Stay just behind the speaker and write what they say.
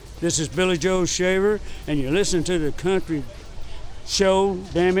This is Billy Joe Shaver, and you're listening to the country show,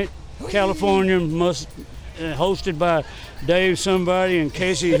 damn it, California must, hosted by Dave somebody and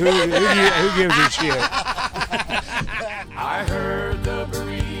Casey, who gives a shit. I heard the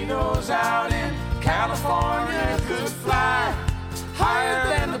burritos out in California could fly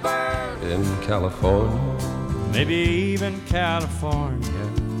higher than the birds. In California, Maybe even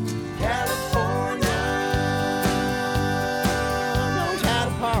California. California knows how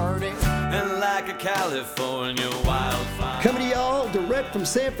to party. And like a California wildfire. Coming to y'all direct from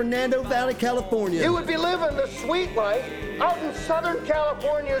San Fernando Valley, California. You would be living the sweet life out in Southern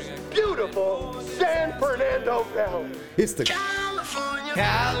California's beautiful San Fernando Valley. It's the California,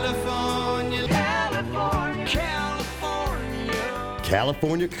 California, California, California.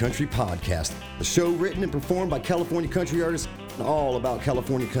 California Country Podcast, a show written and performed by California country artists, all about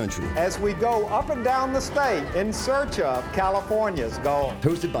California country. As we go up and down the state in search of California's gold.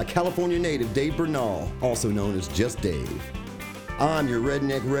 Hosted by California native Dave Bernal, also known as Just Dave. I'm your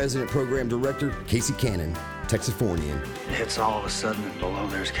redneck resident program director, Casey Cannon, Texifornian. It hits all of a sudden, and below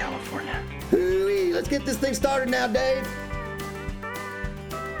there's California. Hooey, let's get this thing started now, Dave.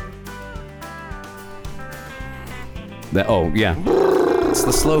 Yeah. It's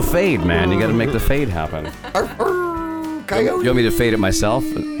the slow fade, man. You got to make the fade happen. You want me to fade it myself?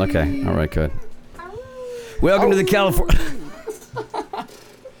 Okay. All right, good. Welcome to the California...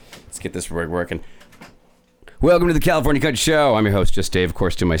 Let's get this working. Welcome to the California Country Show. I'm your host, Just Dave. Of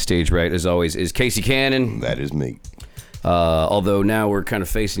course, to my stage right, as always, is Casey Cannon. that is me. Although now we're kind of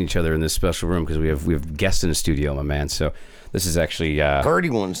facing each other in this special room because we have guests in the studio, my man. So this is actually... Purdy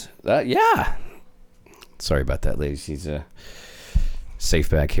ones. Yeah. Sorry about that, ladies. He's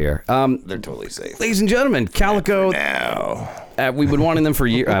safe back here. They're totally safe. Ladies and gentlemen, Calico. Now. We've been wanting them for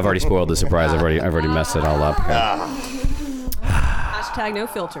years. I've already spoiled the surprise. I've already messed it all up. Hashtag no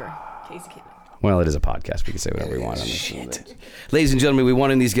filter. Casey Cannon. Well, it is a podcast. We can say whatever we want on this. Ladies and ladies, we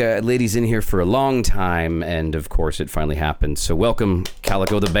wanted these ladies in here for a long time, and of course, it finally happened. So, welcome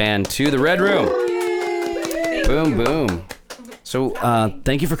Calico the Band to the Red Room. Yay. Boom, boom. So,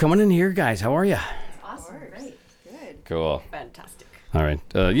 thank you for coming in here, guys. How are you? Awesome. Great. Good. Cool. Fantastic. All right.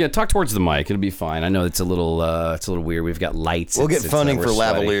 Talk towards the mic. It'll be fine. I know it's a little weird. We've got lights. We'll get funding we're for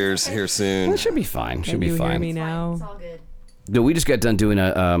sweaty. lavaliers here soon. It should be fine. Should Can be you fine. hear me now? It's all good. No, we just got done doing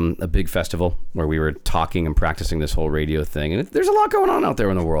a big festival where we were talking and practicing this whole radio thing, and there's a lot going on out there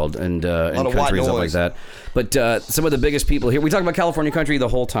in the world and country and stuff like that. But some of the biggest people here, we talk about California country the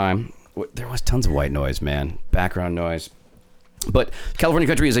whole time. There was tons of white noise, man, background noise. But California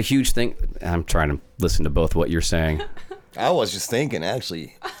country is a huge thing. I'm trying to listen to both what you're saying. I was just thinking,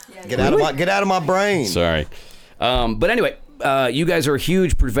 actually, get out of my brain. Sorry, but anyway. You guys are a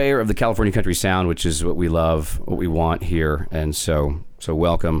huge purveyor of the California country sound, which is what we love, what we want here, and so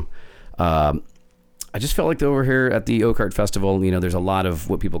welcome. I just felt like over here at the Oak Art Festival, there's a lot of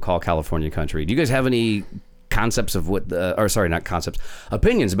what people call California country. Do you guys have any concepts of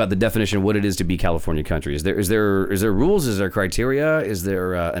opinions about the definition of what it is to be California country? Is there rules? Is there criteria? Is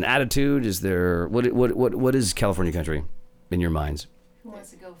there an attitude? Is there what is California country in your minds? Who wants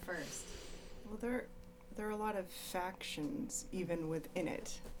to go first? Well, there are a lot of factions even within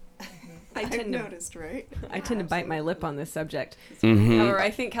it. I've noticed, right? I tend to bite my lip on this subject. Mm-hmm. However, I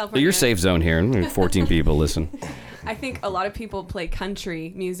think California... You're safe zone here. 14 people listen. I think a lot of people play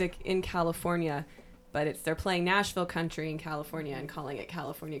country music in California, but they're playing Nashville country in California and calling it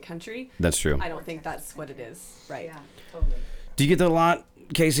California country. That's true. I don't think that's what it is, right? Yeah, totally. Do you get that a lot,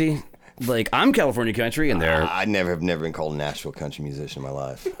 Casey? Like, I'm California country, and they're... I never been called a Nashville country musician in my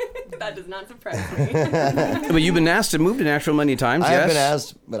life. That does not surprise me. But you've been asked to move to Nashville many times, I yes? have been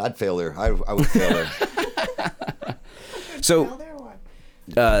asked, but I'd fail there. I would fail there. So,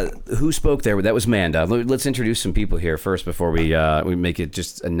 who spoke there? That was Manda. Let's introduce some people here first before we make it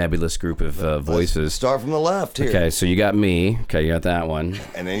just a nebulous group of voices. Let's start from the left here. Okay, so you got me. Okay, you got that one.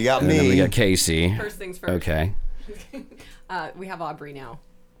 And then you got and me. And then we got Casey. First things first. Okay. We have Aubrey now.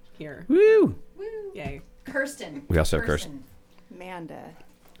 Here. Woo! Yay. Kirsten. We also have Kirsten. Amanda.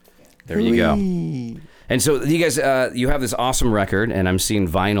 There you go. And so you guys, you have this awesome record, and I'm seeing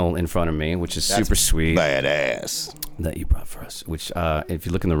vinyl in front of me, which is super sweet. Badass. That you brought for us. Which, if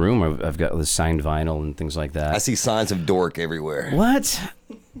you look in the room, I've got this signed vinyl and things like that. I see signs of dork everywhere. What?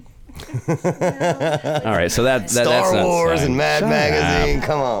 All right, so that's Star not Wars signed. and Mad Shut Magazine.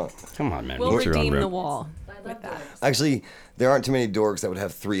 up. Come on, man. We'll What's your own redeem room? the wall with that. Actually, there aren't too many dorks that would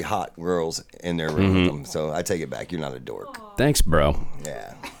have 3 hot girls in their room with them. So I take it back. You're not a dork. Thanks, bro.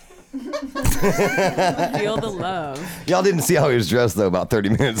 Yeah. Feel the love. Y'all didn't see how he was dressed though about 30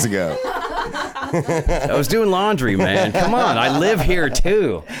 minutes ago. I was doing laundry, man. Come on, I live here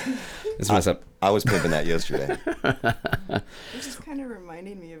too. This mess up. I was pimping that yesterday. This is kind of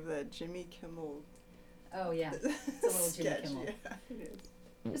reminding me of that Jimmy Kimmel Oh, yeah. It's a little Jimmy sketch. Kimmel. Yeah, it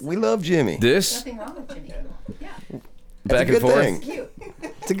is. We love Jimmy. This Nothing wrong with Jimmy Kimmel. Yeah. back That's a and good forth. thing. Cute.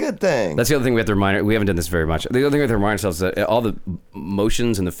 It's a good thing. That's the other thing we have to remind. We haven't done this very much. The other thing we have to remind ourselves that all the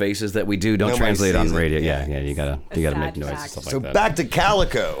motions and the faces that we do don't Nobody translate on sees it. radio. Yeah. Yeah, you gotta A make sad noise and fact. stuff like So that. back to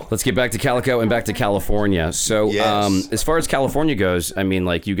Calico. Let's get back to Calico and back to California. So, Yes. as far as California goes, I mean,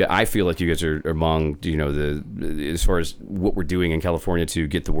 like I feel like you guys are among, as far as what we're doing in California to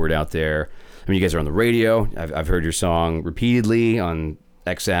get the word out there. I mean, you guys are on the radio. I've heard your song repeatedly on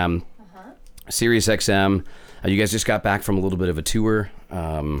XM, Sirius XM. You guys just got back from a little bit of a tour,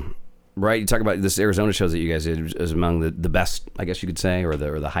 right? You talk about this Arizona shows that you guys did as among the best, I guess you could say, or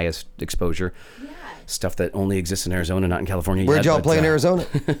the highest exposure. Yeah. Stuff that only exists in Arizona, not in California. Where'd yet, y'all but, play in Arizona?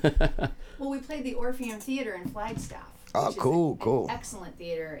 Well, we played the Orpheum Theater in Flagstaff. Oh, which is cool. an excellent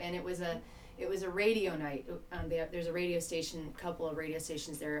theater, and it was a radio night. There's a radio station, a couple of radio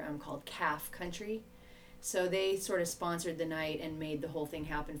stations there called CAF Country. So they sort of sponsored the night and made the whole thing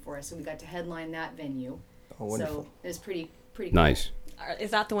happen for us. So we got to headline that venue. Oh, wonderful. So it was pretty cool. Nice. Is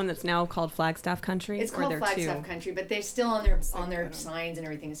that the one that's now called Flagstaff Country? It's Or called there Flagstaff two? Country, but they still on their signs and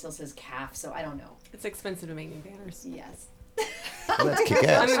everything. It still says CAF. So I don't know. It's expensive to make new banners. Yes. Let's kick I'm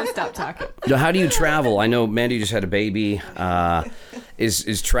ass. gonna stop talking. Now, how do you travel? I know Mandy just had a baby.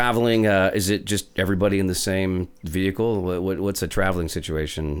 Is traveling? Is it just everybody in the same vehicle? What's a traveling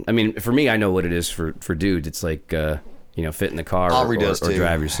situation? I mean, for me, I know what it is. For dudes, it's like fit in the car Aubrey or does, too.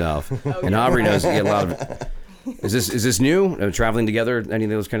 drive yourself. And Aubrey knows you get a lot of. Is this new? Traveling together? Any of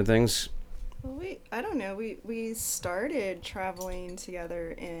those kind of things? Well, I don't know. We started traveling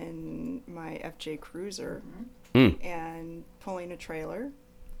together in my FJ Cruiser and pulling a trailer.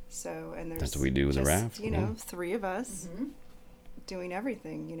 So, and there's That's what we do with the just, raft, yeah. three of us doing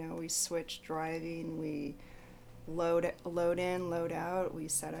everything. We switch driving, we load in, load out, we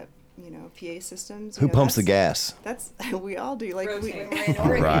set up, PA systems. Who pumps the gas? That's we all do. Like Rotate. When we're in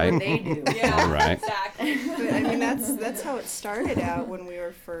Oregon, Right. they do. Yeah, Right. exactly. but I mean that's how it started out when we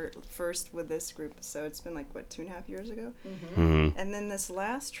were first with this group. So it's been like 2.5 years ago. Mm-hmm. And then this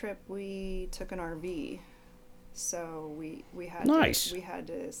last trip we took an RV. So we had Nice. to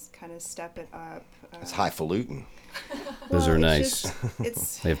kind of step it up. It's highfalutin. Those are it's nice. just-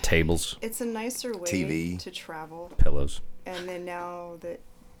 it's They have tables, it's a nicer way TV. to travel. pillows. And then now that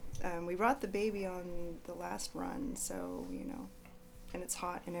we brought the baby on the last run, so and it's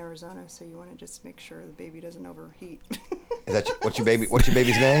hot in Arizona, so you want to just make sure the baby doesn't overheat. Is that what's your baby's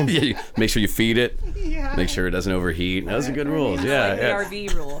name? Yeah, you make sure you feed it. Yeah. Make sure it doesn't overheat. Those are good rules. Yeah, Like yeah. the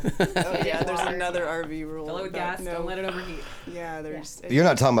RV rule. Oh yeah, there's another RV rule. Fill it with about gas, don't let it overheat. Yeah, there's. You're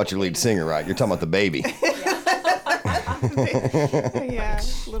not talking about your lead singer, right? You're talking about the baby. Yeah,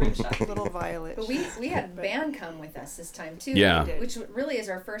 little Violet. But we had a band come with us this time too. Yeah. Which really is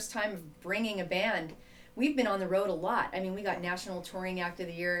our first time of bringing a band. We've been on the road a lot. I mean, we got National Touring Act of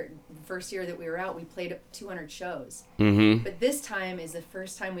the Year. The first year that we were out, we played 200 shows. Mm-hmm. But this time is the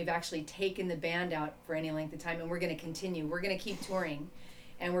first time we've actually taken the band out for any length of time, and we're going to continue. We're going to keep touring,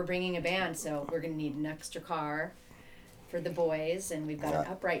 and we're bringing a band, so we're going to need an extra car for the boys, and we've got an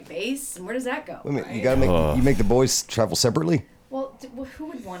upright bass. And where does that go? Wait a minute, right? you gotta make the boys travel separately. Well, who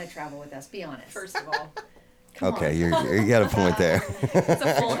would want to travel with us? Be honest. First of all, Come Okay, on. you got a point there. it's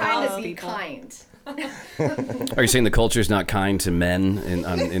a full Trying house, to be people. kind. Are you saying the culture is not kind to men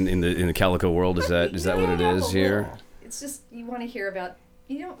in the Calico world? Is that what it No, is here? well, it's just you want to hear about.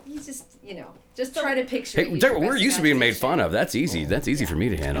 You just try to picture. Hey, it. Use Derek, your we're best used to being made imagination. fun of. That's easy. That's easy for me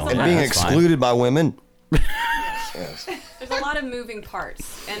to handle. And being That's fine. excluded by women. Yes. There's a lot of moving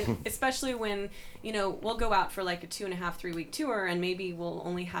parts, and especially when we'll go out for like a 2.5-3 week tour, and maybe we'll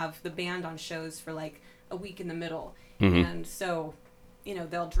only have the band on shows for like a week in the middle, and so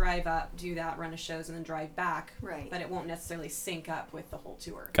they'll drive up, do that, run a shows, and then drive back. Right. But it won't necessarily sync up with the whole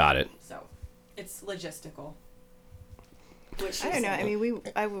tour. Got it. So it's logistical. Which I don't is- know. I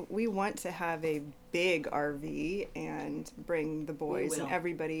mean, we want to have a big RV and bring the boys and will.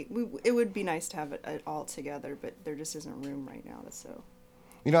 everybody. It would be nice to have it all together, but there just isn't room right now. So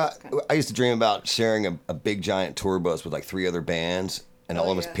I used to dream about sharing a big giant tour bus with like 3 other bands and all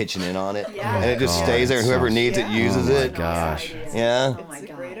of us yeah. pitching in on it. Yeah. And it just God, stays there and whoever sounds- needs it Yeah. uses Oh my it. Gosh. Yeah. Oh my it's a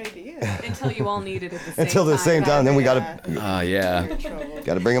god. great idea. Until you all need it at the same Until the time. same time, then we Yeah. gotta Yeah. You're in trouble.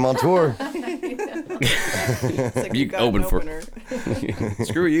 gotta bring them on tour. It's like You you got open an for- opener.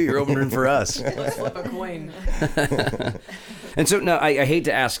 Screw you. You're opening for us. Let's flip a coin. And so, no, I hate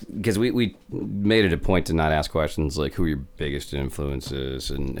to ask, because we made it a point to not ask questions like who your biggest influences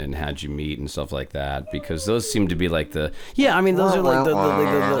and how'd you meet and stuff like that, because those seem to be like those are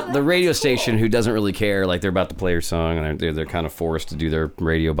like the radio station who doesn't really care, like they're about to play your song and they're kind of forced to do their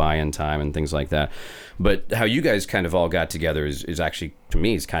radio buy-in time and things like that. But how you guys kind of all got together is actually, to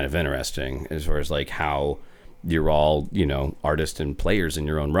me, is kind of interesting as far as like how you're all, artists and players in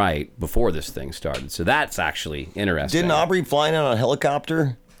your own right before this thing started. So that's actually interesting. Didn't Aubrey fly in on a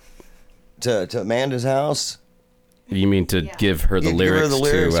helicopter to Amanda's house? You mean to give her the lyrics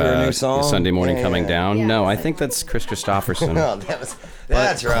to her new song? Sunday Morning Coming Down? Yeah, no, I think that's Chris Christopherson. Oh,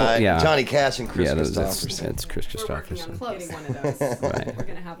 that's right. Yeah. Johnny Cash and Chris Christopherson. It's Chris We're working Christopherson. on getting one of those. Right. We're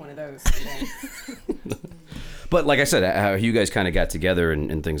going to have one of those today. But like I said, how you guys kind of got together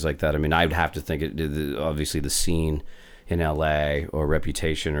and things like that. I mean, I'd have to think obviously the scene in LA or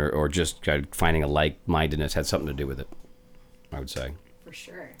Reputation or just kind of finding a like-mindedness had something to do with it, I would say. For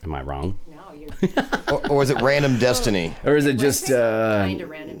sure. Am I wrong? No, you're or was it random destiny? Or is it just kind of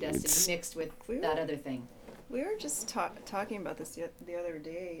random destiny mixed with that other thing. We were just talking about this the other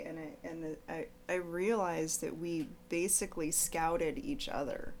day, and I realized that we basically scouted each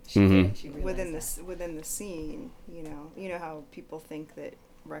other within the scene. You know how people think that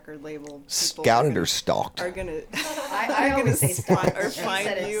record label people Scouted or stalked? are gonna I always say scout or find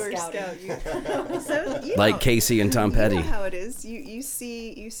you or scout you. So, like Casey and Tom Petty? You know how it is. You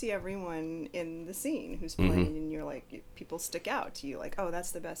see everyone in the scene who's playing, and you're like, people stick out to you, like, oh,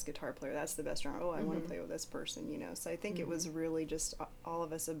 that's the best guitar player, that's the best drummer. Oh, I want to play with this person. So I think it was really just all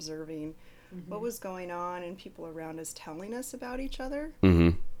of us observing what was going on and people around us telling us about each other.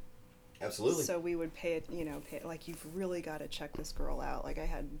 Mm-hmm. Absolutely. So we would pay like, you've really got to check this girl out. Like, I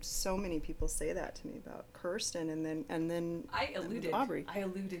had so many people say that to me about Kirsten, and then I eluded Aubrey. I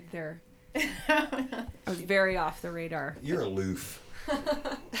eluded there. I was very off the radar. You're aloof.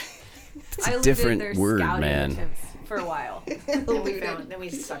 It's I a eluded different their word, scouting man. attempts for a while. Then we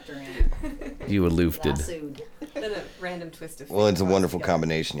sucked her in. You aloofed it. Lassoed. Then a random twist of Well, it's a fate wonderful together.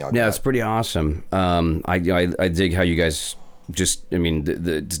 combination, y'all. Yeah, got. it's pretty awesome. I dig how you guys just, I mean,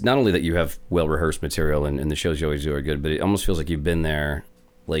 it's not only that you have well-rehearsed material and the shows you always do are good, but it almost feels like you've been there,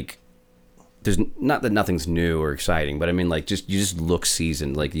 like, there's not that nothing's new or exciting, but I mean, like, you just look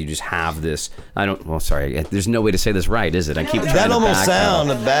seasoned, like you just have this, there's no way to say this right, is it? I keep trying That to almost back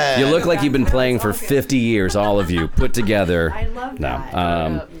sounded up. bad. You look like you've been playing for 50 years, all of you, put together. I love that.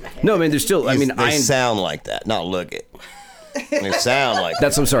 No, I mean, there's still, I mean, they sound like that, not look it. They sound like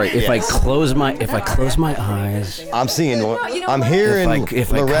that's, I'm sorry, if I close my eyes. I'm seeing, I'm If hearing I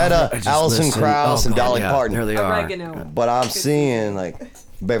Loretta, just Alison listen. Krauss, Oh, and God, Dolly yeah, Parton. there they are. Oregano. But I'm seeing, like,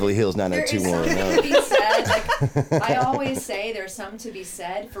 Beverly Hills There is 90210. something to be said. Like, I always say there's something to be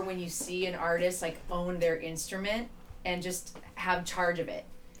said for when you see an artist like own their instrument and just have charge of it.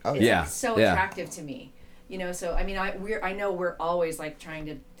 Oh, It's yeah. like, so Yeah. attractive to me. So I mean, I know we're always like trying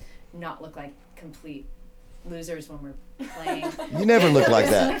to not look like complete losers when we're playing. You never look like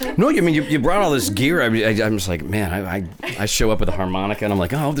that. No, I mean, you brought all this gear. I'm just like, man, I show up with a harmonica and I'm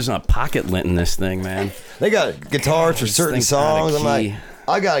like, oh, there's not a pocket lint in this thing, man. They got guitars for This certain thing's out of songs. I'm key. like,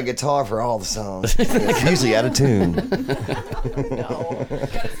 I got a guitar for all the songs. It's usually out of tune. No, you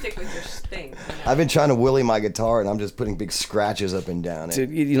gotta stick with your thing. I've been trying to willy my guitar, and I'm just putting big scratches up and down it.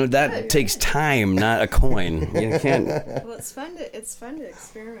 Dude, that takes time, not a coin. You can't. Well, it's fun to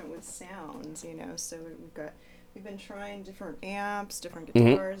experiment with sounds, So we've been trying different amps, different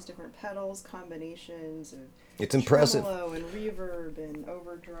guitars, different pedals, combinations of It's impressive. tremolo and reverb and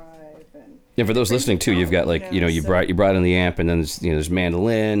overdrive and. Yeah, for those listening too, you've got like you brought in the amp, and then there's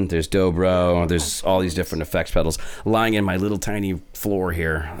mandolin, there's dobro, there's all these different effects pedals lying in my little tiny floor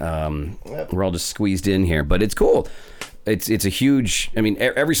here. We're all just squeezed in here, but it's cool. It's a huge. I mean,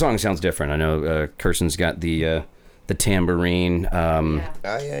 every song sounds different. I know Kirsten's got the tambourine,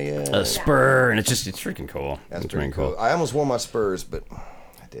 a spur, and it's freaking cool. That's it's pretty freaking cool. I almost wore my spurs, but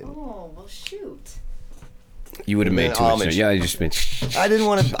I didn't. Oh well, shoot. You would have made too much. Homage. Yeah, you just made. I didn't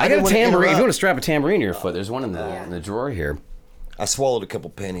want to. I got a tambourine. If you want to strap a tambourine to your foot, there's one in the drawer here. I swallowed a couple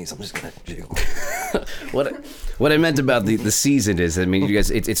pennies. I'm just gonna jiggle. What I meant about the season is, I mean, you guys,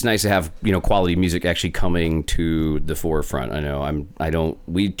 it's nice to have quality music actually coming to the forefront. I know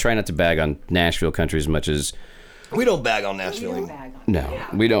we try not to bag on Nashville country as much as. We don't bag on Nashville anymore. No,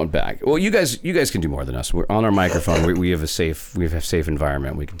 we don't bag. Well, you guys can do more than us. We're on our microphone. we have a safe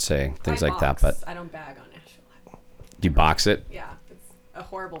environment. We can say things like that. But I don't bag on Nashville. you box it. Yeah, it's a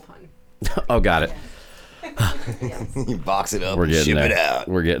horrible pun. Oh, got it. You box it up We're and getting ship there. it out.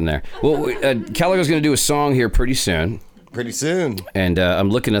 We're getting there. Well, Calico's going to do a song here pretty soon. Pretty soon. And I'm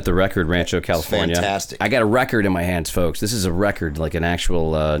looking at the record, Rancho, California. Fantastic. I got a record in my hands, folks. This is a record, like an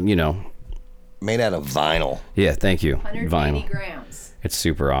actual, Made out of vinyl. Yeah, thank you. 180 Vinyl. grams. It's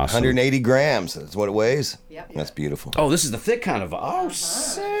super awesome. 180 grams. That's what it weighs. Yep. That's beautiful. Oh, this is the thick kind of. Oh,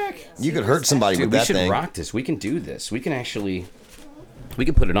 sick. You could hurt somebody Dude, with we that should thing. rock this. We can do this. We can actually. We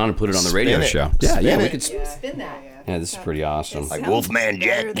can put it on and put it on the radio Spin it. show. Spin Yeah, we it. could. Spin that. Yeah, this is pretty awesome. Like Wolfman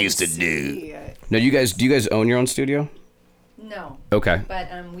Jack used to do. No, do you guys own your own studio? No. Okay. But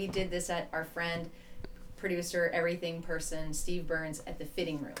we did this at our friend, producer, everything person, Steve Burns, at the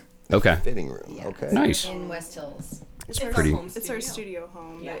Fitting Room. Okay. Fitting room. Yeah. Okay. Nice. In West Hills. It's pretty- It's our studio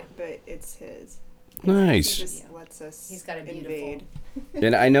home, Yeah. but it's his. Nice. He just lets us. He's got a beautiful. invade.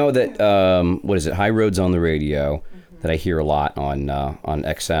 And I know that what is it? High Roads on the radio that I hear a lot on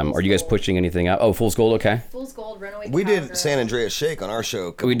XM. Are you guys pushing anything out? Oh, Fool's Gold. Okay. Fool's Gold, Runaway We did Cowgirl. San Andreas Shake on our show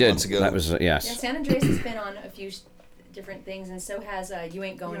a couple We did. months ago. That was yes. Yeah, San Andreas has been on a few different things, and so has You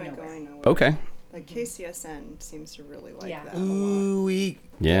Ain't Going You ain't Nowhere. going nowhere. Okay. Like KCSN seems to really like Yeah. that a lot. Ooh-wee.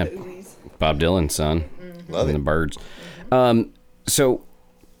 Yeah. The oohies. Bob Dylan's son. Love And it. the Birds. So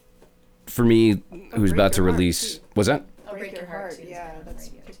for me, who's Break about to Your Heart, release, too. was that? Oh, Break Your Heart. too, is Yeah, on the that's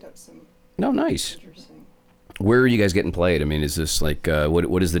radio, picked too. up some No, nice. interesting. Where are you guys getting played? I mean, is this like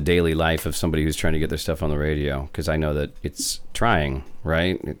what is the daily life of somebody who's trying to get their stuff on the radio? Because I know that it's trying,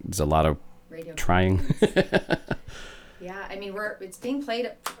 right? It's a lot of Radio. trying. Yeah, I mean, it's being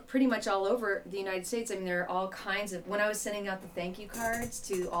played pretty much all over the United States. I mean, there are all kinds of. When I was sending out the thank you cards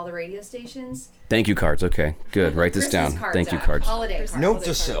to all the radio stations. Thank you cards. Okay, good. Write this Christmas down. cards Thank you out, cards. Holiday cards. Note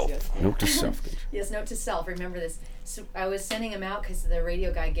to self. Note to self. Yes, note to self. Remember this. So I was sending them out because the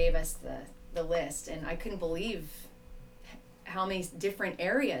radio guy gave us the list, and I couldn't believe how many different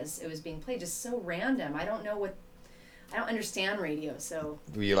areas it was being played. Just so random. I don't understand radio, so.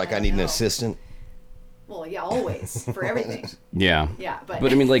 Were you like, I don't need an know. assistant? Well, yeah, always for everything. Yeah. Yeah, but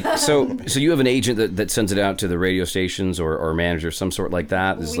I mean, like, so you have an agent that sends it out to the radio stations or manager, some sort like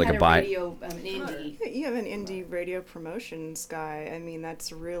that. This is we like had a buy. radio, an indie. You have an indie radio promotions guy. I mean,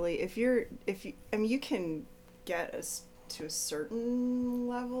 that's really you can get us to a certain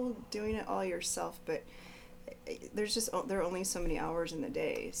level doing it all yourself, but there are only so many hours in the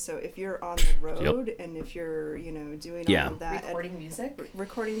day. So if you're on the road and if you're doing all of that, Recording music.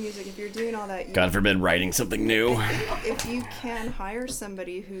 if you're doing all that, God forbid writing something new. if you can hire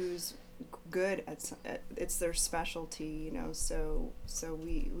somebody who's good at it's their specialty, so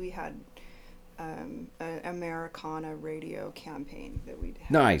we had an Americana radio campaign that we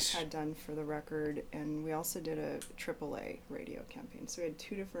had done for the record, and we also did a AAA radio campaign. So we had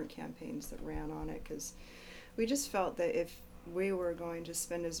two different campaigns that ran on it because we just felt that if we were going to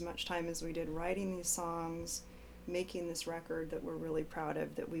spend as much time as we did writing these songs, making this record that we're really proud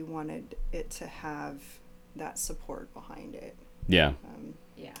of, that we wanted it to have that support behind it. Yeah.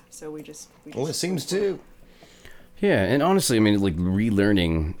 Yeah. So we just Well, it seems to. Yeah, and honestly, I mean, like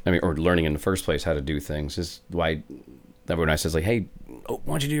relearning, or learning in the first place how to do things is why everyone says like, hey, why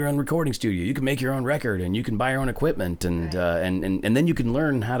don't you do your own recording studio? You can make your own record and you can buy your own equipment and and then you can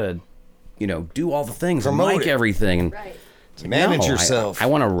learn how to, do all the things, Promote mic it. everything. Right. It's like, Manage no, yourself. I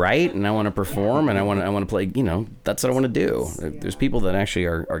want to write and I want to perform and I want to play. That's what I want to do. There's people that actually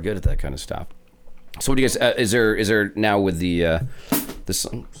are good at that kind of stuff. So what do you guys? Is there now with the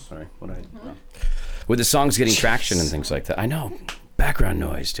song? Sorry, what I. With the songs getting traction and things like that. I know. Background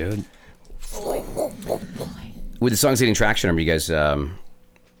noise, dude. With the songs getting traction, are you guys,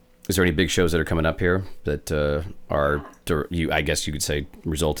 is there any big shows that are coming up here that are, I guess you could say,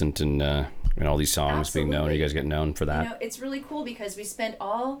 resultant in all these songs being known? Are you guys getting known for that? It's really cool because we spent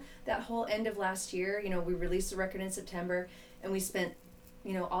all that whole end of last year, we released the record in September, and we spent,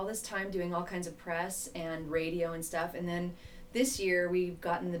 all this time doing all kinds of press and radio and stuff, and then this year we've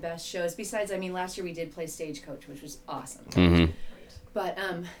gotten the best shows. Besides, last year we did play Stagecoach, which was awesome. Mm-hmm. But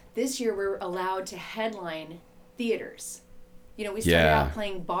this year we're allowed to headline theaters. We started out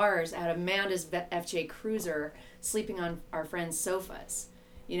playing bars at Amanda's FJ Cruiser, sleeping on our friends' sofas.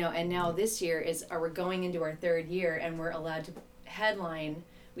 And now this year we're going into our third year, and we're allowed to headline.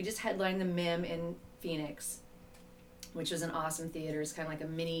 We just headlined the MIM in Phoenix, which was an awesome theater. It's kind of like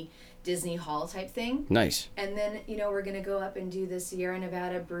a mini Disney Hall type thing. Nice. And then, we're going to go up and do the Sierra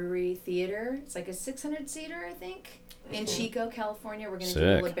Nevada Brewery Theater. It's like a 600-seater, I think, in Chico, California. We're going to do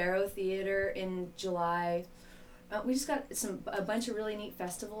the Libero Theater in July. We just got a bunch of really neat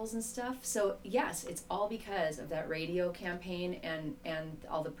festivals and stuff. So, yes, it's all because of that radio campaign and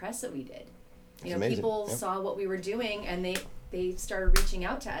all the press that we did. People saw what we were doing, and they started reaching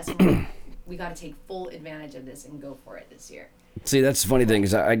out to us. And we got to take full advantage of this and go for it this year. See, that's the funny thing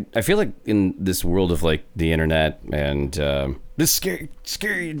is I feel like in this world of like the internet and this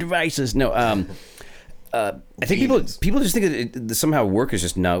scary devices. No, I think people just think that somehow work is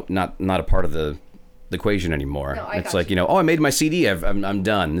just not a part of the equation anymore. No, it's like, I made my CD. I'm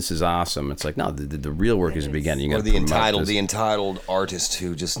done. This is awesome. It's like, no, the real work is beginning. Or the entitled artist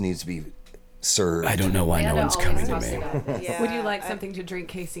who just needs to be served. I don't know why no one's coming to me. Yeah, Would you like something to drink,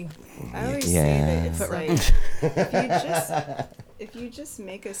 Casey? I always say that it's like if you just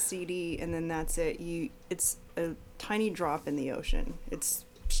make a CD and then that's it, it's a tiny drop in the ocean. It's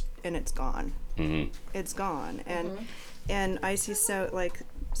gone. Mm-hmm. It's gone. And I see so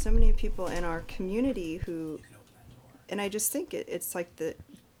many people in our community who, and I just think it's like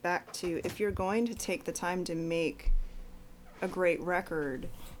back to, if you're going to take the time to make a great record,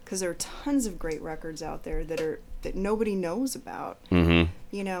 because there are tons of great records out there that nobody knows about. Mm-hmm.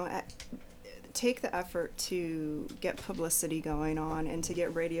 Take the effort to get publicity going on and to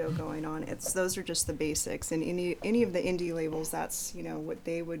get radio going on. Those are just the basics. And any of the indie labels, that's what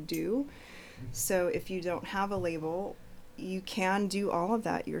they would do. So if you don't have a label, you can do all of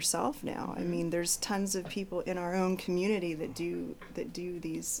that yourself now. I mean, there's tons of people in our own community that do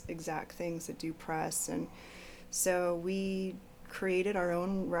these exact things, that do press, and so we created our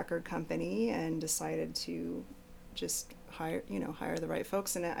own record company and decided to just hire the right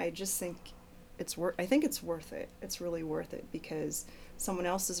folks. And I just think I think it's worth it. It's really worth it, because someone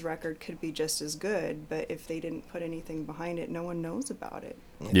else's record could be just as good, but if they didn't put anything behind it, no one knows about it.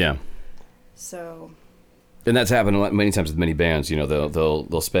 Yeah. So. And that's happened many times with many bands.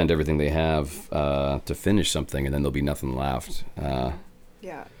 They'll spend everything they have to finish something, and then there'll be nothing left.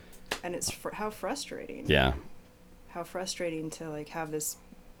 Yeah, and it's how frustrating. Yeah. How frustrating to have this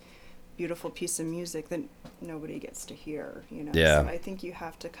beautiful piece of music that nobody gets to hear. Yeah. So I think you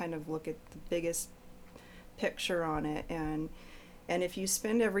have to kind of look at the biggest picture on it, and if you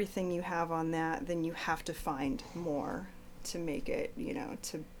spend everything you have on that, then you have to find more to make it.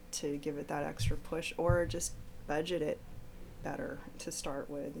 To give it that extra push, or just budget it better to start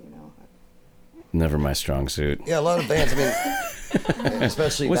with, Never my strong suit. Yeah, a lot of bands,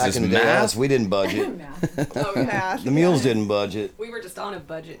 especially back in the day, we didn't budget. The mules didn't budget. We were just on a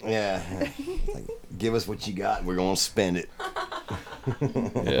budget. Yeah. Give us what you got, and we're going to spend it.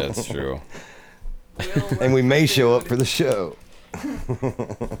 Yeah, it's true. And we may show up for the show.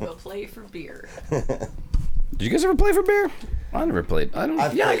 We'll play for beer. Did you guys ever play for beer? I never played. I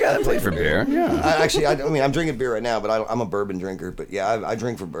played for beer. Yeah. I'm drinking beer right now, but I'm a bourbon drinker. But yeah, I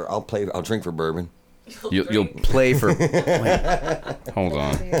drink for beer. I'll drink for bourbon. You'll play for. Wait, hold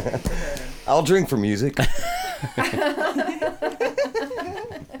on. I'll drink for music.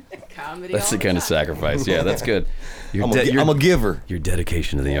 Comedy. That's the kind of sacrifice. Yeah, that's good. I'm a giver. Your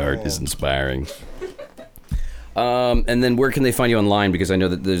dedication to the art is inspiring. And then where can they find you online? Because I know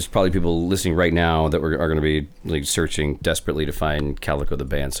that there's probably people listening right now that are going to be searching desperately to find Calico the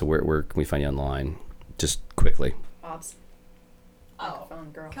Band. So where can we find you online? Just quickly. Bob's.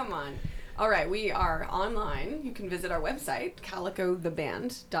 Phone girl. Come on. All right, we are online. You can visit our website,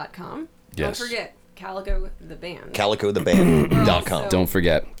 calicotheband.com. Yes. Don't forget, Calico the Band. Calicotheband.com. Don't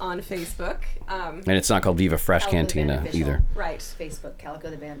forget. On Facebook. And it's not called Viva Fresh Calico the Cantina Band Official. either. Right. Facebook,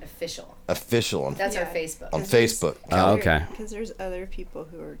 Calico the Band Official. That's our Facebook. On Facebook. Okay. Because there's other people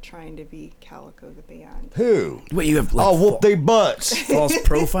who are trying to be Calico the Band. Who? Wait, you have I'll whoop they butts. false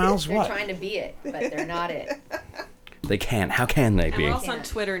profiles? They're What? trying to be it, but they're not it. They can't. How can they And be? we're also on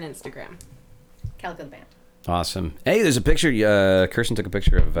Twitter and Instagram. Calico the Band. Awesome. Hey, there's a picture. Kirsten took a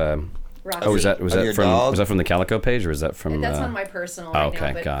picture of. Roxy. Was that your from dog? was that from the Calico page, or was that from? That's on my personal right okay,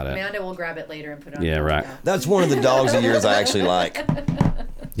 now, but got it. Amanda will grab it later and put it on. Yeah, right. That's one of the dogs of yours I actually like.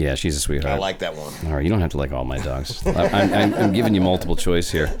 Yeah, she's a sweetheart. I like that one. All right, you don't have to like all my dogs. I'm giving you multiple choice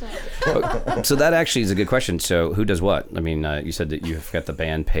here. So that actually is a good question. So who does what? I mean, you said that you've got the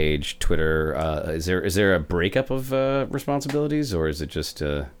band page, Twitter. Is there a breakup of responsibilities, or is it just?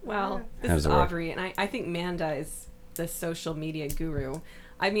 Well, this is Aubrey, and I think Manda is the social media guru.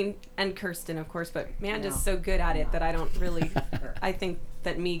 I mean, and Kirsten, of course, but Manda's so good at it that I don't really. I think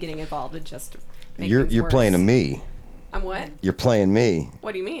that me getting involved would just make things You're worse. playing a me. I'm what? You're playing me.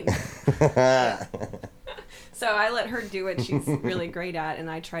 What do you mean? So I let her do what she's really great at, and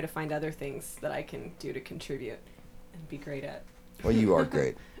I try to find other things that I can do to contribute and be great at. Well, you are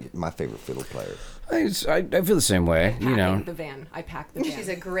great. You're my favorite fiddle player. I feel the same way. Packing know. the van. I pack the van. She's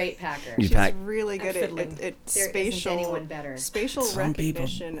a great packer. You She's pack. really good at There spatial isn't anyone better. spatial Some people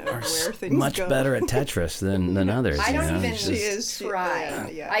recognition of are where things much go. better at Tetris than others. I don't even It's just- She is. try.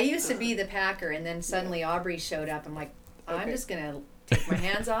 Yeah. I used to be the packer, and then suddenly Aubrey showed up. I'm like, I'm just gonna take my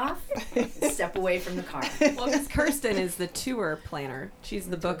hands off, and step away from the car. Well, because Kirsten is the tour planner. She's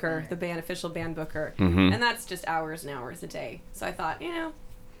the booker, the band official band booker, and that's just hours and hours a day. So I thought,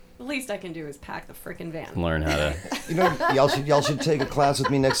 the least I can do is pack the frickin' van. Learn how to. Y'all should take a class with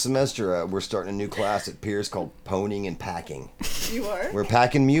me next semester. We're starting a new class at Pierce called Ponying and Packing. You are? We're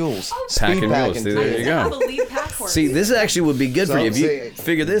packing mules. Packing mules. Too. There you go. I have a lead pack horse. See, this actually would be good for you if you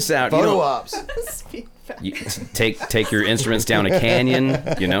figure this out. Photo ops. You take your instruments down a canyon.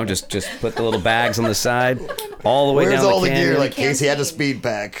 Just put the little bags on the side, all the way Where's down the all the canyon. gear? Like Casey had a speed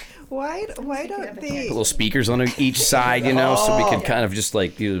pack. Why don't they? Little speakers on each side, so we could kind of just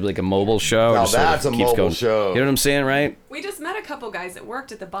do like a mobile show. Now just sort of that's a keeps mobile going. show. You know what I'm saying, right? We just met a couple guys that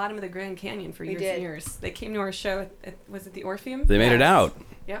worked at the bottom of the Grand Canyon for years and years. They came to our show was it the Orpheum? They made it out.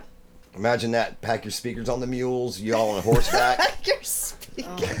 Yep. Imagine that. Pack your speakers on the mules. Y'all on horseback. Your speaker.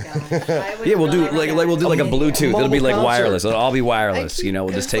 Oh my gosh. Yeah, we'll do like a Bluetooth. It'll be like concert. wireless. It'll all be wireless. We'll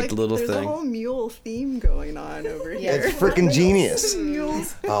just take the little there's thing. There's a whole mule theme going on over here. It's freaking genius.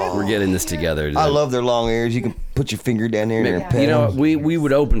 Mules. We're getting this together. I love their long ears. You can put your finger down there and pet them. We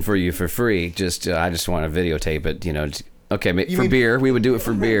would open for you for free. Just I just want to videotape it. Okay, for beer. We would do it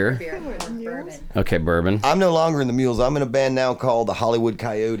for beer. Bourbon. Okay, bourbon. I'm no longer in the mules. I'm in a band now called the Hollywood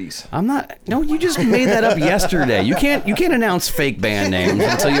Coyotes. I'm not. No, you just made that up yesterday. You can't announce fake band names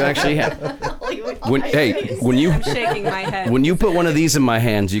until you actually have. When you I'm shaking my head. when you put one of these in my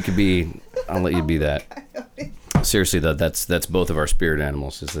hands, you could be. I'll let you be that. Seriously, though, that's both of our spirit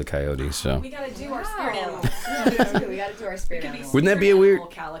animals. Is the coyote. So. We gotta do our spirit animals. We gotta do our spirit animals. Wouldn't that be a weird?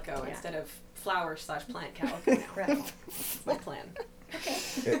 Calico instead of flower/plant calico. Right. That's my plan.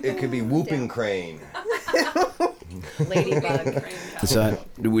 It could be Whooping Crane. Ladybug. So,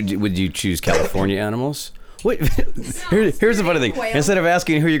 would you choose California animals? Wait, here's the funny thing. Instead of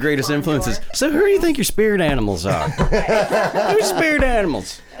asking who your greatest influence is, so who do you think your spirit animals are? Who's spirit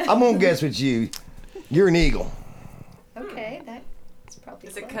animals? I'm gonna guess with you. You're an eagle. Okay, that's probably.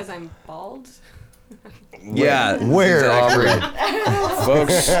 Is it because I'm bald? Yeah. Where, exactly.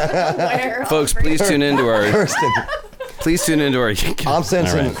 Aubrey? Folks, please tune into our. Kirsten. Please tune into our. I'm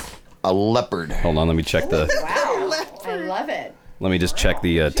sensing All right. a leopard. Hold on, let me check the. Wow, I love it. Let me just check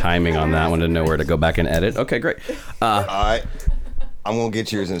the timing on that one to know where to go back and edit. Okay, great. All right. I'm gonna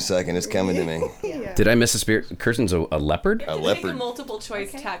get yours in a second. It's coming to me. Did I miss a spirit? Kirsten's a leopard? A Take a leopard. multiple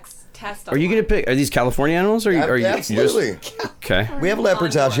choice test. Are you gonna pick? Are these California animals? Or are you Absolutely. Okay. We have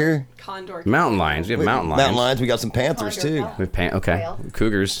leopards out here. Condor. Mountain lions. We have mountain lions. Mountain lions. We got some panthers too. We have okay. Quail.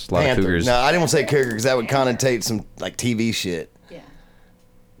 Cougars. A lot Panther. of cougars. No, I didn't want to say cougar because that would connotate some like TV shit. Yeah.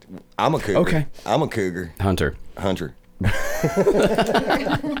 I'm a cougar. Okay. I'm a cougar. Hunter. Hunter. Was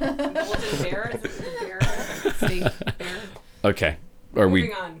it bear? Is it bear? State bear? Okay. Are we?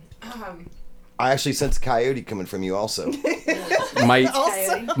 Moving on. I actually sense a coyote coming from you also.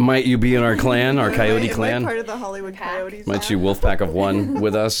 Might you be in our clan, our coyote Am I clan? part of the Hollywood Coyotes? Might you wolf pack of one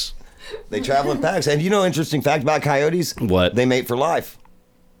with us? They travel in packs. And you know, interesting fact about coyotes? What? They mate for life.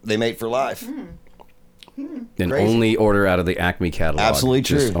 They mate for life. And Crazy. only order out of the Acme catalog. Absolutely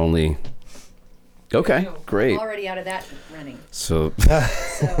Just true. only. Okay, great. Already out of that running. So,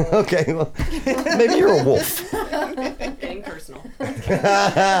 Okay, well, maybe you're a wolf. Getting personal.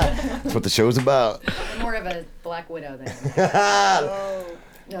 That's what the show's about. I'm more of a Black Widow then.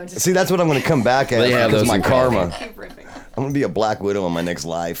 No, just See, that's what I'm going to come back at. They have because those my in karma. Keep ripping. I'm going to be a Black Widow in my next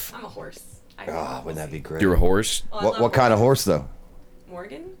life. I'm a horse. Oh, wouldn't that be great? you're a horse? Well, I love What kind of horse, though?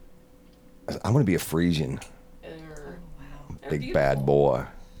 Morgan? I'm going to be a Frisian. They're Big beautiful. bad boy. A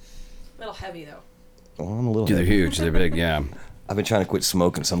little heavy though. Well, I'm a little They're heavy. huge. They're big. Yeah. I've been trying to quit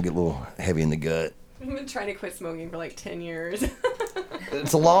smoking, so I'm getting a little heavy in the gut. I've been trying to quit smoking for like 10 years.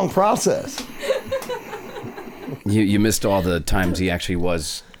 It's a long process. You missed all the times he actually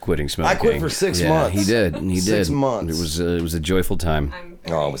was quitting smoking. I quit for 6 yeah, months. He did. He did. 6 months. It was a joyful time.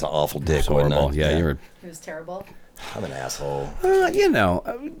 Oh, it was an awful dick, It's wasn't horrible. it? Yeah, you were. it was terrible. I'm an asshole. You know.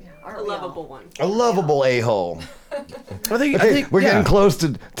 A lovable one. A lovable a-hole. I think We're yeah. getting close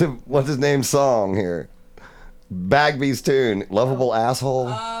to what's his name song here. Bagby's tune, lovable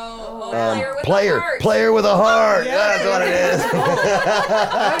asshole. Player with a heart. Yeah. That's what it is.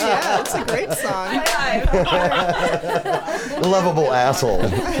 Oh yeah, it's a great song. Lovable asshole.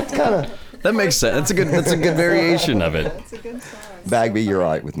 It's kind of That makes sense. That's a good variation of it. It's a good song. Bagby. You're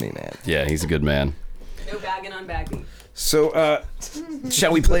right with me, man. Yeah, he's a good man. No bagging on Bagby. So,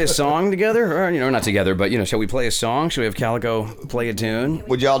 shall we play a song together? Or, not together, but, shall we play a song? Shall we have Calico play a tune?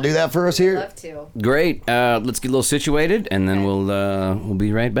 Would y'all do that for us here? Love to. Great. Let's get a little situated, and then we'll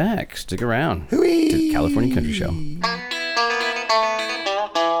be right back. Stick around to the California Country Show.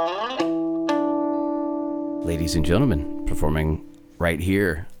 Ladies and gentlemen, performing right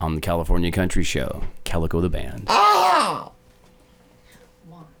here on the California Country Show, Calico the Band. Ah!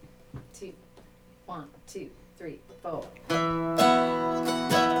 1, 2, 1, 2, 3, 4.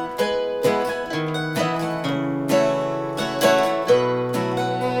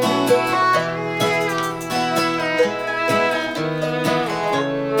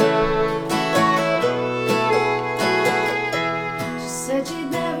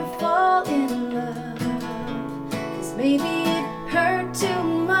 Maybe it hurt too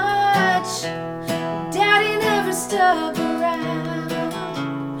much. Daddy never stuck around,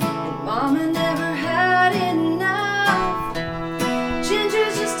 and Mama never had enough.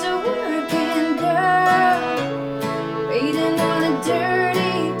 Ginger's just a working girl, waiting on a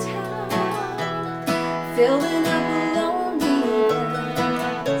dirty town, filling up a lonely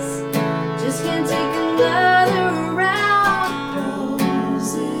glass. Just can't take another round.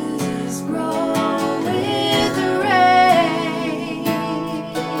 Roses grow with the rain.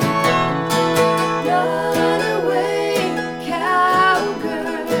 Run away,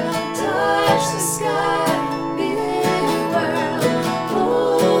 cowgirl, touch the sky, big world,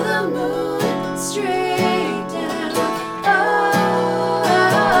 pull the moon straight down.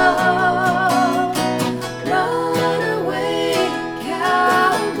 Run away,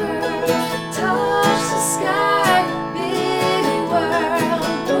 cowgirl, touch the sky, big world,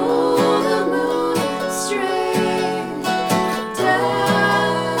 pull the moon straight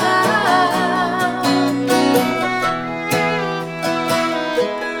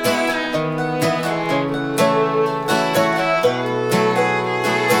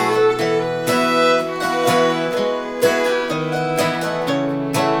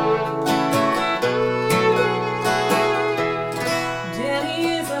Daddy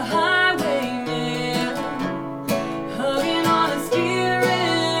is a highwayman, hugging on a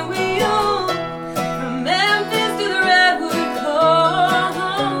steering wheel, from Memphis to the Redwood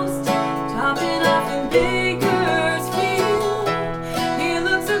Coast, topping off in Bakersfield. He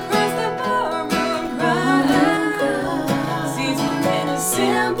looks across the barroom crowd, sees him in a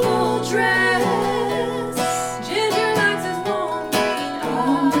simple dress. Ginger likes his warm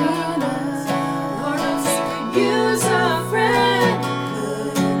green eyes. Lord knows he could use a friend.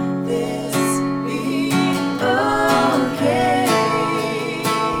 Could this be okay?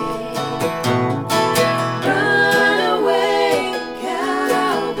 Run away,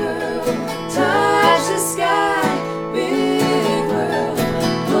 cowgirl, touch the sky, big world,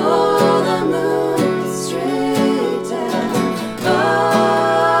 pull the moon straight down.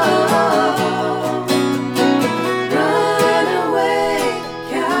 Oh,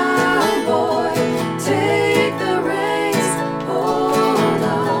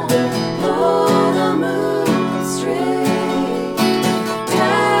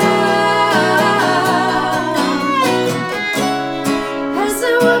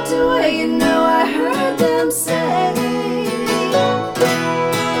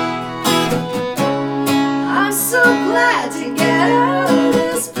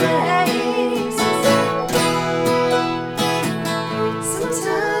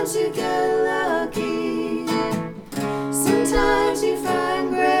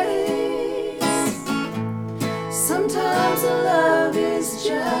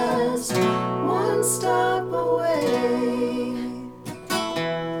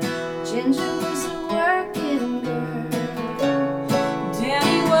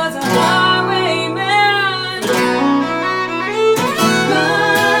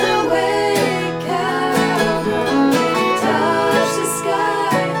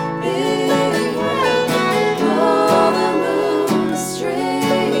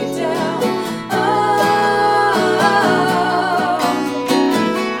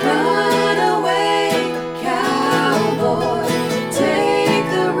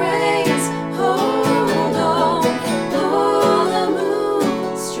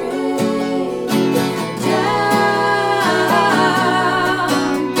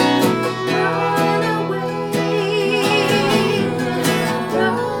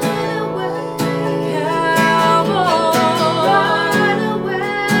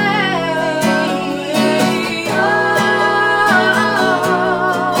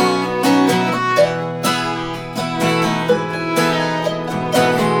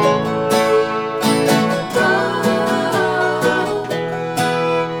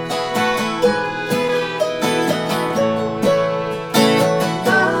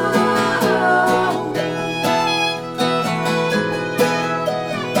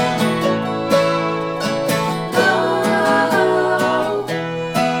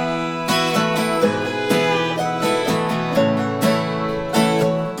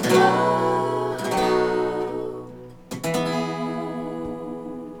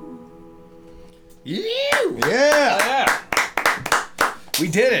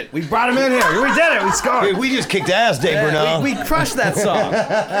 it. We brought him in here. We did it. We scored. Dude, we just kicked ass, Dave Bernal. We crushed that song.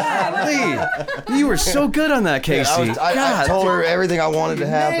 Golly. You were so good on that, Casey. Yeah, I told her everything I wanted to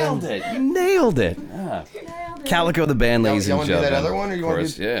happen. You nailed it. Calico the Band, ladies and gentlemen. You want to do that other one, or you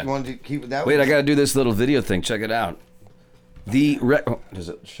want to keep that one? Wait, I got to do this little video thing. Check it out. Does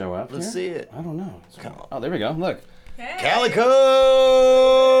it show up? Let's see it. I don't know. Oh, there we go. Look. Hey.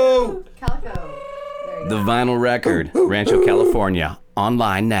 Calico! Calico. The vinyl record, Rancho, California.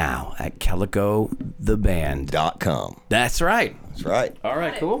 Online now at CalicoTheBand.com. That's right. That's right. All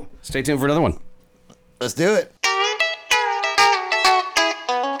right, cool. Stay tuned for another one. Let's do it.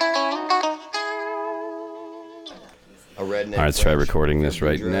 A redneck. All right, let's try recording this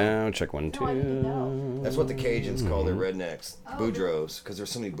right now. Check 1, 2. That's what the Cajuns call their rednecks. Boudreaux, because there's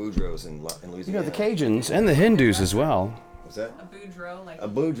so many Boudreaux in Louisiana. You know, the Cajuns and the Hindus as well. What's that? A boudreaux, like a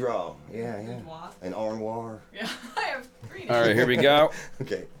boudreaux. Yeah, yeah. Boudoir. An armoire. Yeah, I have 3 All right, here we go.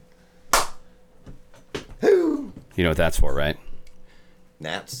 Okay. You know what that's for, right?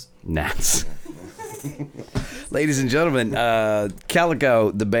 Gnats. Gnats. Ladies and gentlemen,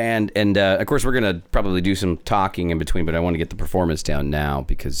 Calico the Band, and of course we're going to probably do some talking in between, but I want to get the performance down now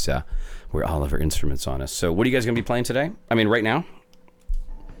because we're all of our instruments on us. So what are you guys going to be playing today? I mean, right now?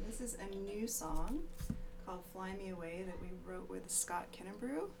 This is a new song called Fly Me Away that we wrote with Scott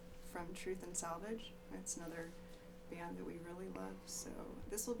Kinnebrew from Truth and Salvage. It's another band that we really love, so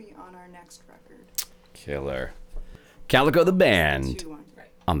this will be on our next record. Killer. Calico the Band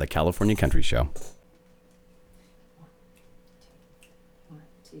on the California Country Show. 1,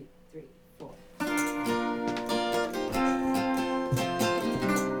 2, 3, 4.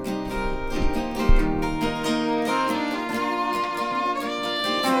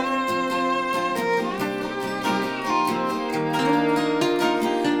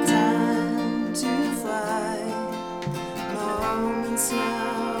 Time to fly. Moments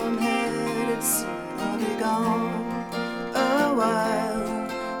now I'm headed soon. I'll be gone a while.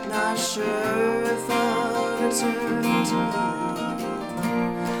 Not sure if I'll return to you.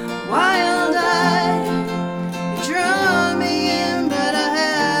 Wild-eyed, you draw me in, but I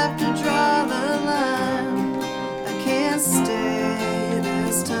have to draw the line. I can't stay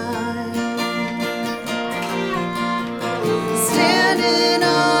this time. Standing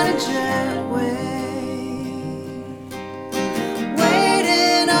on a jetway,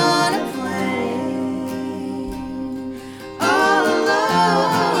 waiting on a plane, all alone.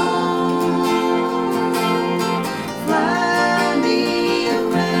 Fly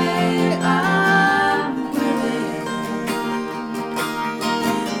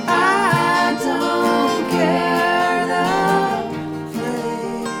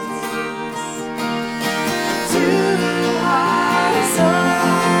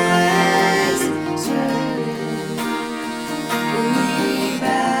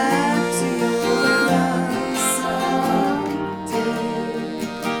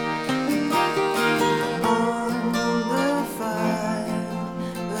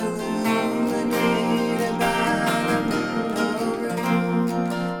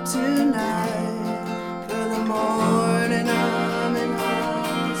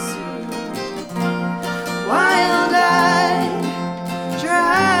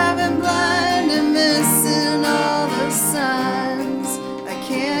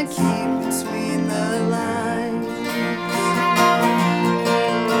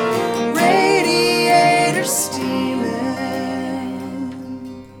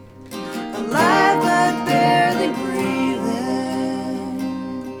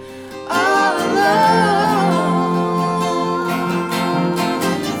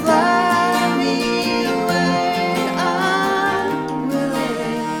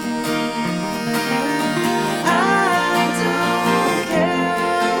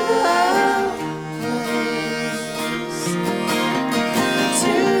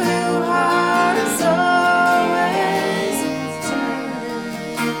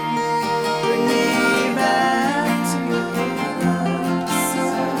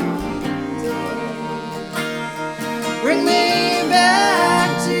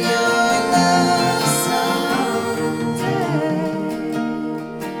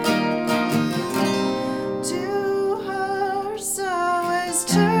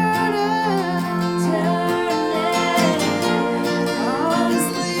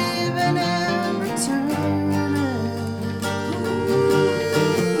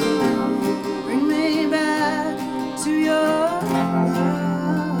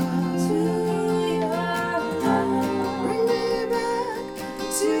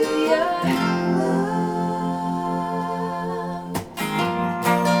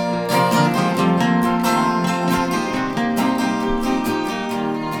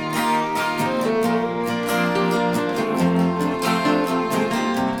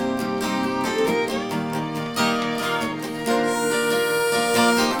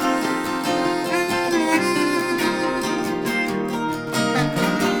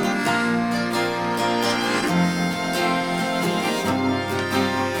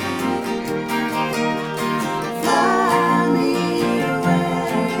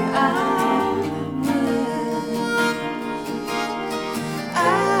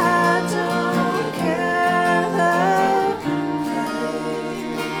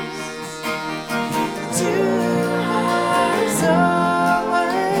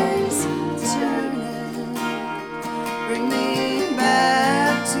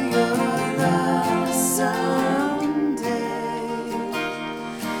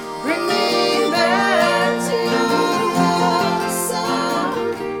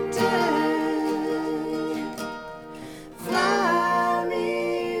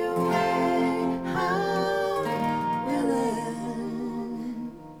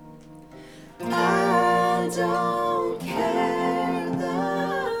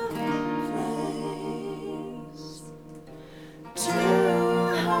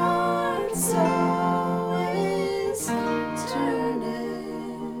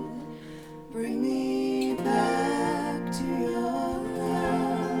bring me back to your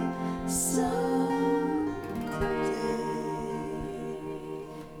love someday.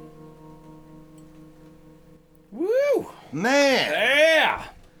 Woo! Man. Yeah!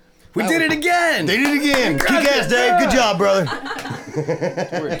 We did it again! They did it again. Kick ass, Dave. Good job, brother.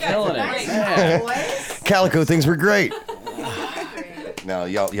 We're killing it. Calico thinks we're great. No,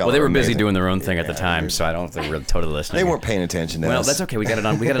 y'all. Well, they were busy amazing. doing their own thing at the time, so I don't think we're totally listening. They weren't paying attention to Well, us. that's okay. We got it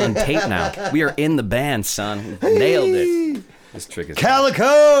on tape now. We are in the band, son. We nailed it. This trick is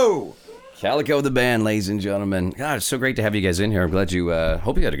Calico! Calico the Band, ladies and gentlemen. God, it's so great to have you guys in here. I'm glad you.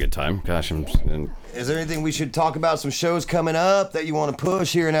 Hope you had a good time. Gosh, Is there anything we should talk about? Some shows coming up that you want to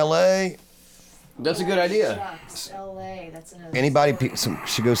push here in LA? That's a good idea. Shucks, LA, that's another Anybody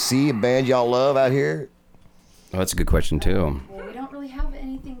should go see a band y'all love out here? Oh, that's a good question too. Well, we don't really have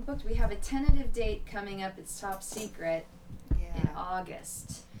anything booked. We have a tentative date coming up. It's top secret in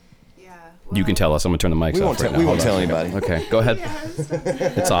August. Yeah. You can tell us. I'm gonna turn the mics off right now. We won't Hold tell on. anybody. Okay, go ahead.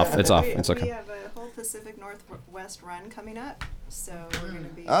 It's off. It's off. It's We okay. have a whole Pacific Northwest run coming up, so we're going to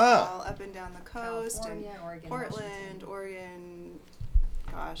be Ah. all up and down the coast, and California, Oregon, Portland, Oregon,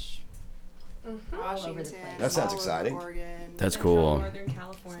 gosh, All Washington. over the place. That sounds all over exciting. Oregon, That's cool. Northern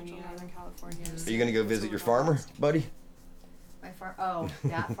California. Northern California. Are you gonna go visit your farmer, buddy? My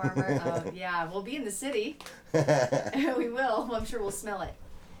that farmer. Yeah, we'll be in the city. We will. Well, I'm sure we'll smell it.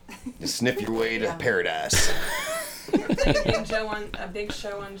 Just sniff your way to Yeah. paradise. We're playing a big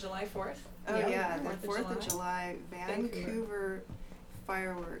show on July 4th. Oh yeah, the 4th 4th of July, Vancouver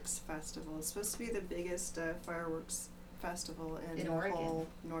Fireworks Festival. It's supposed to be the biggest fireworks festival in the Oregon. whole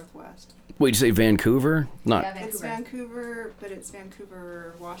Northwest. Wait, you say Vancouver? Not. Yeah, It's Vancouver, but it's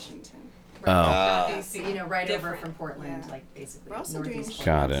Vancouver, Washington. Oh. So, right over Different. from Portland, Yeah. like basically. We're also doing northeast.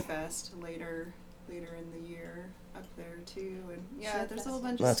 Got it. Fest later in the year up there too, and yeah, Shit, there's a that's whole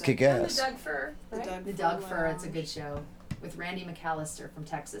bunch That's of stuff. kick And ass. the Doug Fir. The Right? The Doug Fir, it's a good show with Randy McAllister from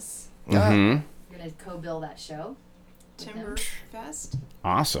Texas. Mm-hmm. We're gonna co-bill that show. with Timber them. Fest,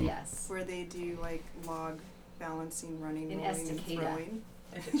 Awesome. Yes. where they do like log balancing, running, In rolling, and Estacada. throwing.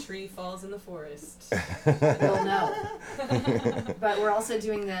 If a tree falls in the forest. You'll know. But we're also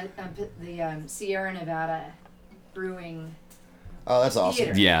doing the Sierra Nevada Brewing, Oh, that's awesome.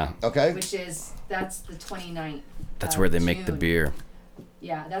 Theater. Yeah. Okay. which that's the 29th. That's of where they make the June. beer.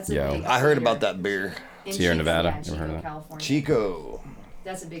 Yeah, that's a Yo. big. I heard theater about that beer. in Sierra Chico, Nevada. Yeah, Never Chico, heard of it. California. Chico.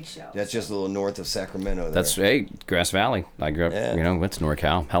 That's a big show. That's just a little north of Sacramento. There. That's Grass Valley. I grew up. Yeah. It's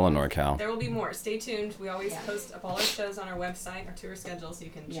NorCal. Hella NorCal. There will be more. Stay tuned. We always post up all our shows on our website, our tour schedule, so you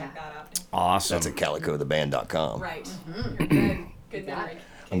can check that out. Awesome. That's at calicotheband.com. Right. You're good. Good memory.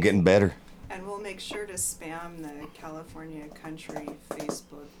 I'm getting better. And we'll make sure to spam the California Country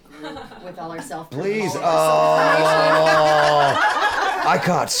Facebook group with all our self. Please. Oh, I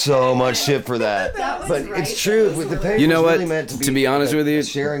caught so much shit for that. But it's true. With the page, You know was what? really meant To be honest with you,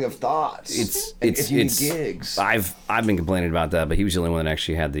 sharing of thoughts. It's if you need gigs. I've been complaining about that, but he was the only one that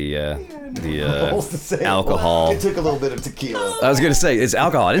actually had the alcohol. It took a little bit of tequila. I was gonna say it's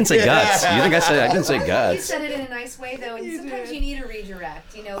alcohol. I didn't say guts. You think I said? I didn't say You guts. said it in a nice way though, and sometimes you need a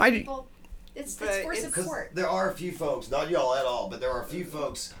redirect. You know, people. It's for support. There are a few folks, not y'all at all, but there are a few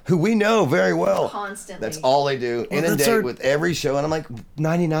folks who we know very well. Constantly. That's all they do. Well, Inundate with every show. And I'm like,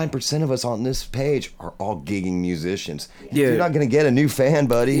 99% of us on this page are all gigging musicians. Yeah. You're not going to get a new fan,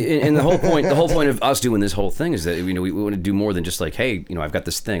 buddy. And the whole point of us doing this whole thing is that we want to do more than just like, hey, I've got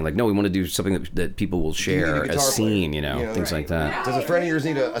this thing. Like, no, we want to do something that people will share, a scene, things like that. Does a friend of yours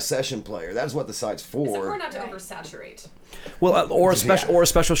need a session player? That's what the site's It's for. important not to oversaturate. Well, or a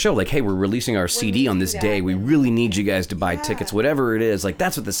special show, like, hey, we're releasing our CD on this day. We really need you guys to buy tickets, whatever it is. Like,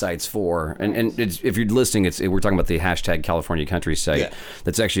 that's what the site's for. And if you're listening, we're talking about the hashtag California Country site. Yeah.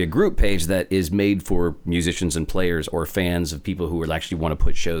 That's actually a group page that is made for musicians and players or fans of people who would actually want to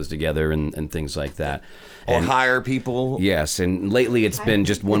put shows together and things like that. Or And hire people. Yes, and lately it's been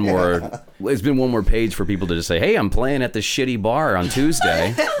just one more. It's been one more page for people to just say, "Hey, I'm playing at this shitty bar on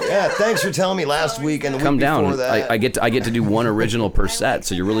Tuesday. Yeah, thanks for telling me last week and the Come week before down. that. I get to do one original per set,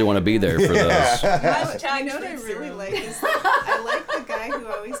 so you really want to be there for those." You know what I really like is I like the guy who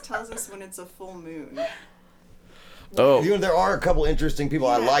always tells us when it's a full moon. Oh, there are a couple interesting people.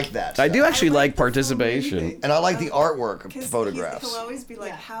 I like that. I do stuff. actually like participation. And I like the artwork of photographs. He'll always be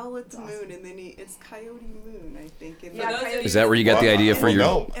like, "Howl at the moon," and then it's Coyote Moon, I think. And Is that where you got the idea for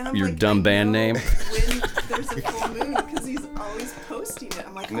your dumb band name? When there's a full moon, because he's always posting it.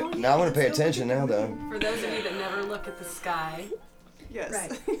 I'm like, oh, Now I'm going to pay attention now, though. For those of you that never look at the sky, Yes.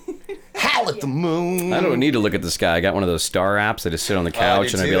 Right. Howl at the moon. I don't need to look at the sky. I got one of those star apps. I just sit on the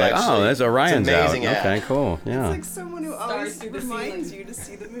couch and I'd be like, oh, there's Orion's out. Okay, cool. Yeah. It's like someone who always reminds you to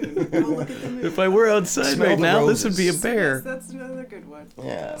see the moon. Go look at the moon. If I were outside right now, this would be a bear. Yes, that's another good one.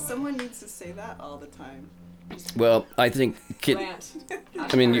 Yeah. Someone needs to say that all the time. Well, I think,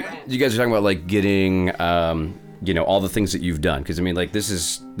 I mean, you guys are talking about like getting, you know, all the things that you've done. Because I mean, like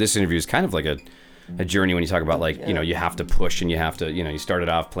this interview is kind of like a journey when you talk about like, you know, you have to push and you have to, you know, you started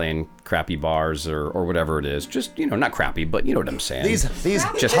off playing crappy bars or whatever it is. Just, you know, not crappy, but you know what I'm saying. These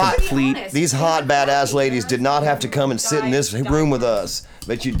just hot, complete. These hot badass ladies did not have to come and sit in this room with us,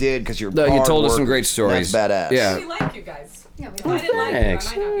 but you did because you're. No, you told us work. some great stories. That's badass. Yeah. We like you guys. Yeah, we If I didn't like you, I might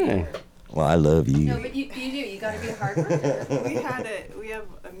not be here. Well, I love you. No, but you do. You got to be a hard worker. We have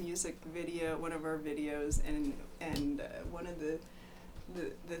a music video, one of our videos, and one of the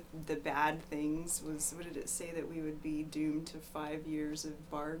bad things was, what did it say, that we would be doomed to 5 years of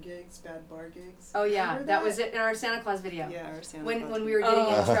bad bar gigs? Oh yeah, Remember that was it in our Santa Claus video. Yeah, our Santa Claus when we were getting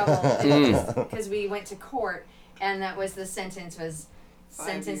in trouble because we went to court, and that was the sentence was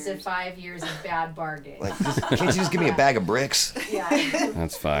sentenced to 5 years of bad bar gigs. Like, can't you just give me a bag of bricks? Yeah.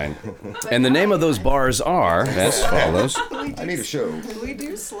 That's fine. And the name of those bars are as follows. I need a show. We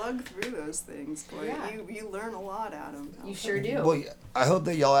do slug through those things, boy. Yeah. You learn a lot out of them. You sure do. Well, I hope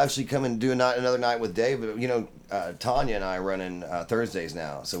that y'all actually come and do another night with Dave. But you know, Tanya and I are running Thursdays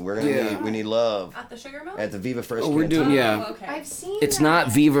now, so we're gonna we need love At the Sugar Mill? at the Viva Fresh. Oh, we're Cantina. doing Okay. I've seen. It's that.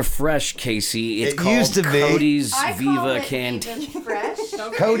 not Viva Fresh, Casey. It's It called used to be. Cody's I Viva call it Canteen. Viva Fresh.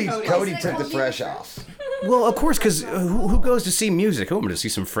 Cody Isn't it took the called fresh Viva off. Well, of course, because who goes to see music? Oh, I'm going to see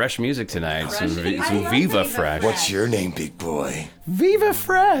some fresh music tonight. Some I love Viva Viva Fresh. What's your name, big boy? Viva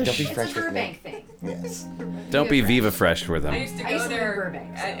Fresh. Don't be It's fresh a with Burbank me. thing. Yes. Don't be Viva Fresh with I them. used to I go used to live in there,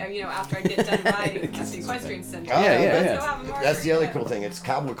 Burbank, so. you know, after I get done riding at the equestrian center. Oh, Yeah. Let's go have a margarita. That's the other cool thing. It's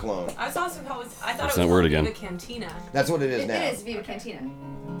cowboy cologne. I saw some I thought That's it that was word called again. Viva Cantina. That's what it is now. It is Viva Cantina.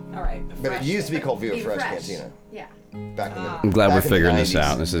 All right. But it used to be called Viva Viva Fresh Fresh. Cantina. Yeah. Back in the. I'm glad we're back in the figuring this 90s.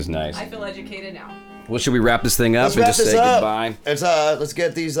 out. This is nice. I feel educated now. Well, should we wrap this thing up Let's and wrap just this say up. goodbye? Let's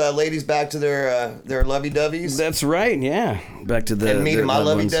get these ladies back to their lovey-doveys. That's right, yeah. Back to the And me to their my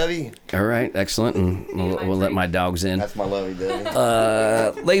loved ones. lovey-dovey. All right, excellent. And we'll let my dogs in. That's my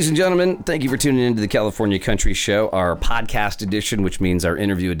lovey-dovey. Ladies and gentlemen, thank you for tuning into the California Country Show, our podcast edition, which means our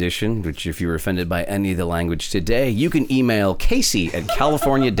interview edition, which if you were offended by any of the language today, you can email Casey at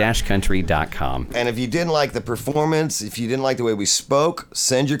california-country.com. And if you didn't like the performance, if you didn't like the way we spoke,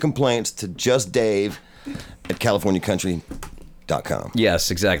 send your complaints to Just Dave at californiacountry.com.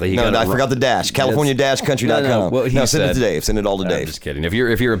 Yes, exactly. No, I forgot the dash. California-country.com. No, well, he send it said- to Dave. Send it all to No, I'm Dave. just kidding. If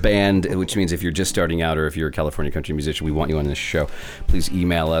you're a band, which means if you're just starting out or if you're a California country musician, we want you on this show. Please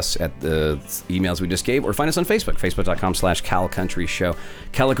email us at the emails we just gave or find us on Facebook, facebook.com/CalCountryShow.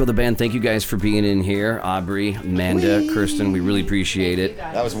 Calico the Band, thank you guys for being in here. Aubrey, Amanda, Kirsten, we really appreciate it.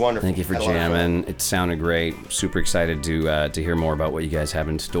 That was wonderful. Thank you for Had a lot of fun. jamming. It sounded great. Super excited to hear more about what you guys have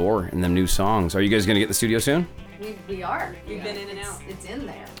in store and them new songs. Are you guys going to get in the studio soon? We are. We've been in and out. It's in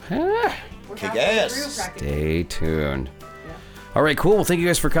there. Ah. We're Kick halfway ass. through practically. Stay tuned. All right, cool. Well, thank you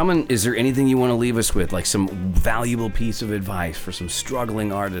guys for coming. Is there anything you want to leave us with, like some valuable piece of advice for some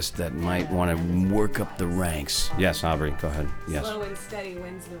struggling artists that might want to work up the ranks? Yes, Aubrey, go ahead. Yes. Slow and steady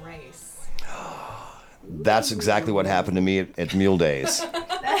wins the race. That's exactly what happened to me at Mule Days.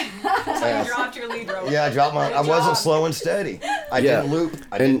 You dropped your lead rope. Yeah, I dropped my. Good I wasn't job. slow and steady. I Yeah. didn't loop.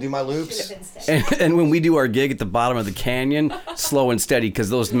 I didn't do my loops. And when we do our gig at the bottom of the canyon, slow and steady, because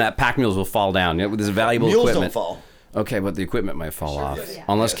those pack mules will fall down. There's valuable Mules equipment. don't fall. Okay, but the equipment might fall off.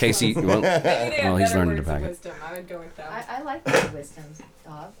 Unless Casey, well, Maybe they have he's better learning to words of pack it. wisdom. I would go with that. I like the wisdom,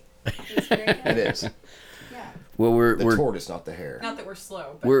 dog. It's very good. It is. Yeah. Well, The we're tortoise, not the hare. Not that we're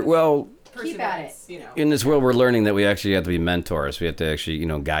slow, but Keep at it. perseverance, you know. in this world, we're learning that we actually have to be mentors. We have to actually,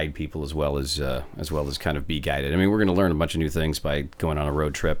 guide people as well as kind of be guided. I mean, we're going to learn a bunch of new things by going on a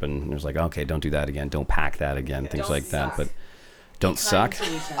road trip, and there's like, okay, don't do that again, don't pack that again, things Don't like that. suck. But don't suck.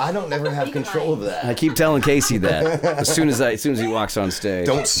 I don't never have control of I that. keep telling Casey that as soon as he walks on stage.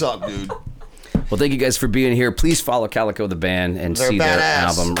 Don't suck, dude. Well, thank you guys for being here. Please follow Calico the Band and They're see their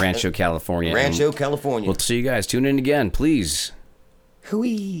badass. album Rancho California. Rancho, And California. we'll see you guys. Tune in again, please.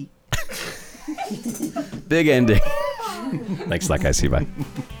 Hooey. Big ending. Thanks, like I see. Bye.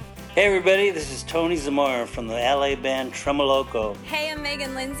 Hey everybody, this is Tony Zamora from the LA band Tremoloco. Hey, I'm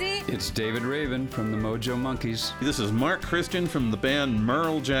Megan Lindsay. It's David Raven from the Mojo Monkeys. This is Mark Christian from the band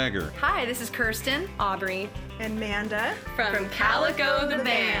Merle Jagger. Hi, this is Kirsten, Aubrey, and Manda from Calico the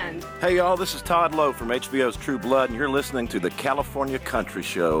Band. Hey y'all, this is Todd Lowe from HBO's True Blood, and you're listening to the California Country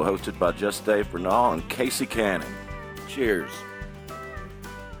Show, hosted by Just Dave Bernal and Casey Cannon. Cheers.